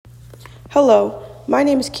Hello, my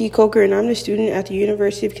name is Key Coker and I'm a student at the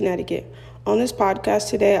University of Connecticut. On this podcast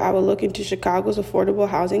today, I will look into Chicago's affordable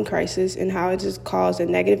housing crisis and how it has caused a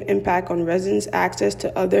negative impact on residents' access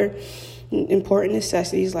to other important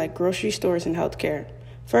necessities like grocery stores and healthcare.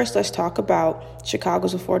 First, let's talk about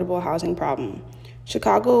Chicago's affordable housing problem.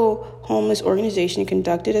 Chicago Homeless Organization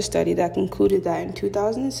conducted a study that concluded that in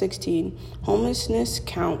 2016, homelessness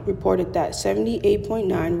count reported that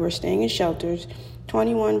 78.9 were staying in shelters,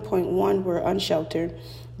 21.1 were unsheltered.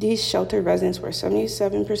 These sheltered residents were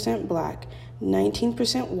 77% Black,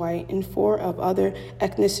 19% white, and 4 of other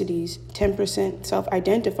ethnicities, 10%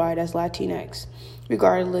 self-identified as Latinx,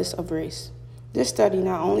 regardless of race. This study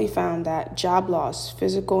not only found that job loss,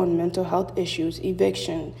 physical and mental health issues,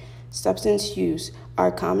 eviction, substance use are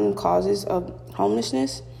common causes of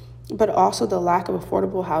homelessness, but also the lack of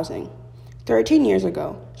affordable housing. 13 years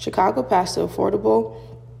ago, Chicago passed the Affordable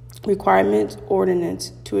Requirements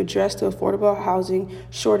Ordinance to address the affordable housing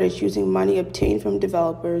shortage using money obtained from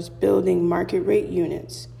developers building market rate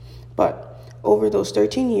units. But over those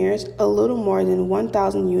 13 years, a little more than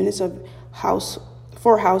 1,000 units of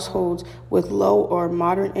for households with low or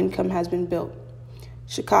moderate income has been built.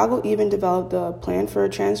 Chicago even developed a plan for a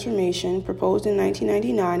transformation proposed in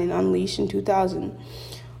 1999 and unleashed in 2000,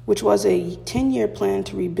 which was a 10-year plan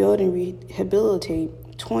to rebuild and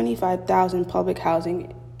rehabilitate 25,000 public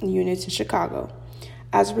housing units in Chicago.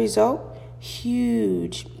 As a result,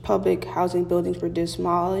 huge public housing buildings were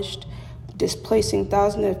demolished, displacing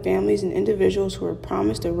thousands of families and individuals who were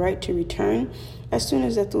promised the right to return as soon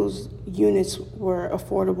as those units were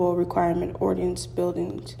affordable requirement ordinance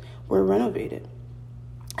buildings were renovated.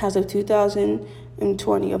 As of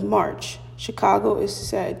 2020 of March, Chicago is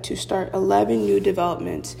said to start 11 new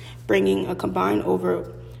developments, bringing a combined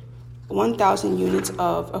over 1,000 units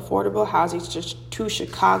of affordable housing to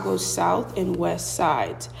Chicago's south and west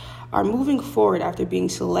sides, are moving forward after being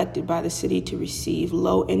selected by the city to receive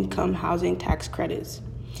low-income housing tax credits.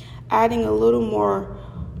 Adding a little more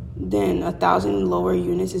than 1,000 lower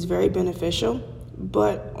units is very beneficial,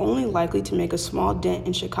 but only likely to make a small dent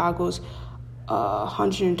in Chicago's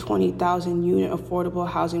 120,000 unit affordable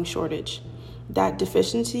housing shortage. That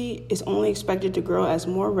deficiency is only expected to grow as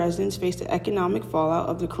more residents face the economic fallout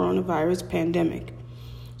of the coronavirus pandemic.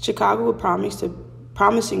 Chicago was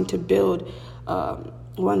promising to build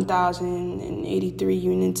 1,083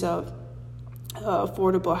 units of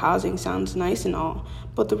affordable housing. Sounds nice and all,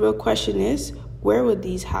 but the real question is, where would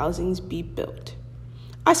these housings be built?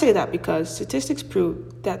 I say that because statistics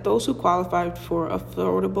prove that those who qualify for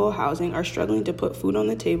affordable housing are struggling to put food on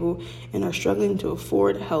the table and are struggling to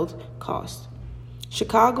afford health costs.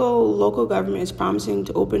 Chicago local government is promising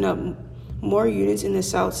to open up more units in the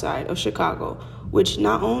south side of Chicago, which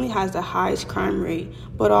not only has the highest crime rate,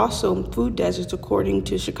 but also food deserts according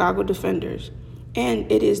to Chicago defenders. And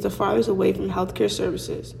it is the farthest away from healthcare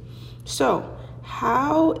services. So,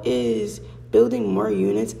 how is building more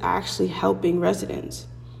units actually helping residents?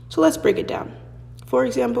 So let's break it down. For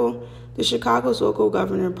example, the Chicago's local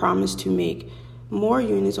governor promised to make more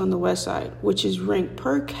units on the west side, which is ranked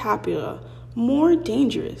per capita more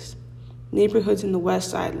dangerous. Neighborhoods in the west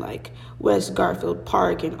side like West Garfield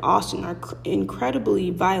Park and Austin are incredibly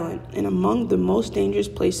violent and among the most dangerous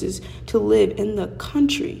places to live in the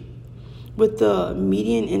country. With the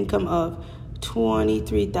median income of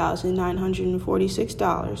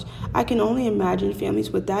 $23,946, I can only imagine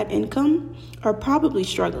families with that income are probably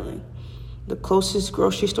struggling. The closest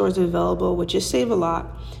grocery stores available, which is Save a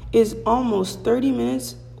Lot, is almost 30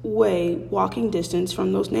 minutes away walking distance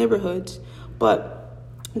from those neighborhoods, but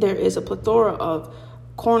there is a plethora of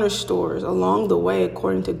corner stores along the way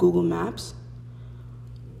according to Google Maps.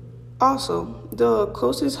 Also, the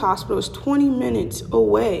closest hospital is 20 minutes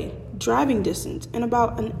away driving distance and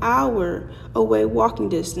about an hour away walking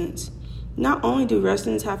distance. Not only do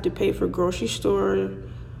residents have to pay for grocery store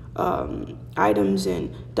items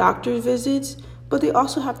and doctor visits, but they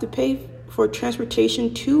also have to pay for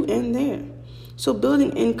transportation to and there. So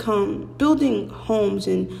building homes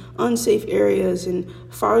in unsafe areas and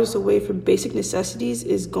farthest away from basic necessities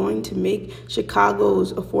is going to make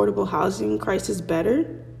Chicago's affordable housing crisis better?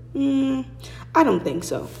 I don't think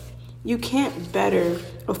so. You can't better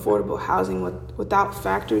affordable housing without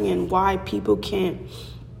factoring in why people can't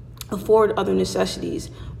afford other necessities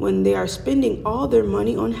when they are spending all their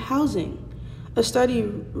money on housing. A study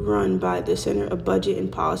run by the Center of Budget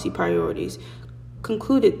and Policy Priorities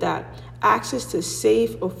concluded that access to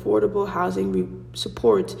safe, affordable housing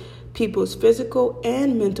supports people's physical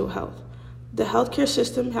and mental health. The healthcare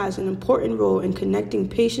system has an important role in connecting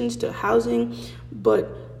patients to housing, but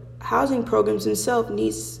housing programs themselves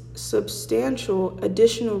substantial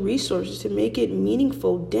additional resources to make a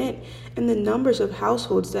meaningful dent in the numbers of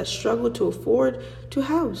households that struggle to afford to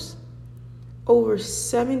house. Over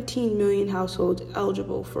 17 million households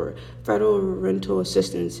eligible for federal rental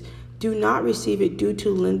assistance do not receive it due to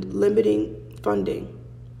limiting funding.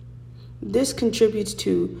 This contributes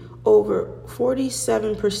to over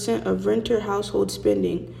 47% of renter household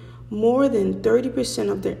spending more than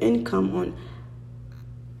 30% of their income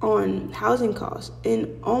on housing costs, and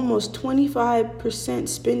almost 25%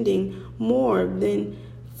 spending more than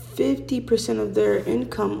 50% of their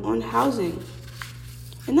income on housing.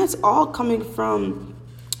 And that's all coming from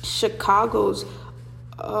Chicago's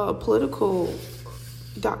political.com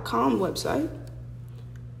website.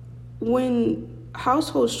 When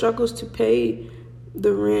households struggles to pay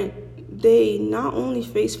the rent, they not only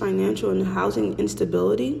face financial and housing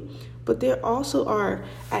instability, but they also are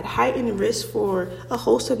at heightened risk for a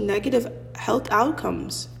host of negative health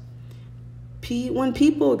outcomes. When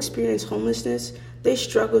people experience homelessness, they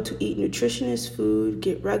struggle to eat nutritious food,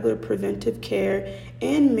 get regular preventive care,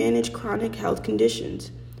 and manage chronic health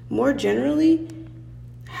conditions. More generally,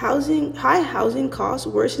 high housing costs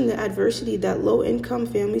worsen the adversity that low-income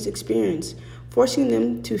families experience, forcing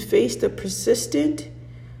them to face the persistent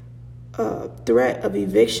threat of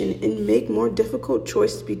eviction and make more difficult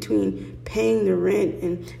choices between paying the rent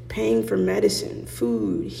and paying for medicine,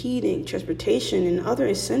 food, heating, transportation, and other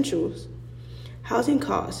essentials. Housing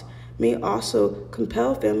costs may also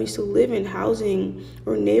compel families to live in housing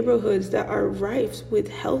or neighborhoods that are rife with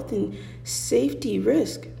health and safety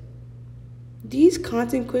risk. These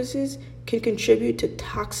consequences can contribute to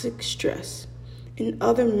toxic stress and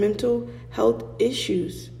other mental health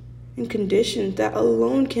issues and conditions that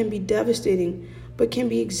alone can be devastating, but can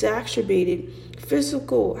be exacerbated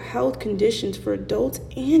physical health conditions for adults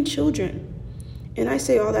and children. And I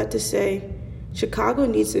say all that to say, Chicago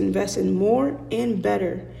needs to invest in more and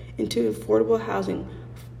better into affordable housing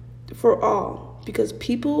for all, because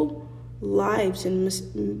people, lives, and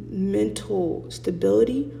mental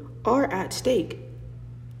stability are at stake.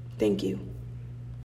 Thank you.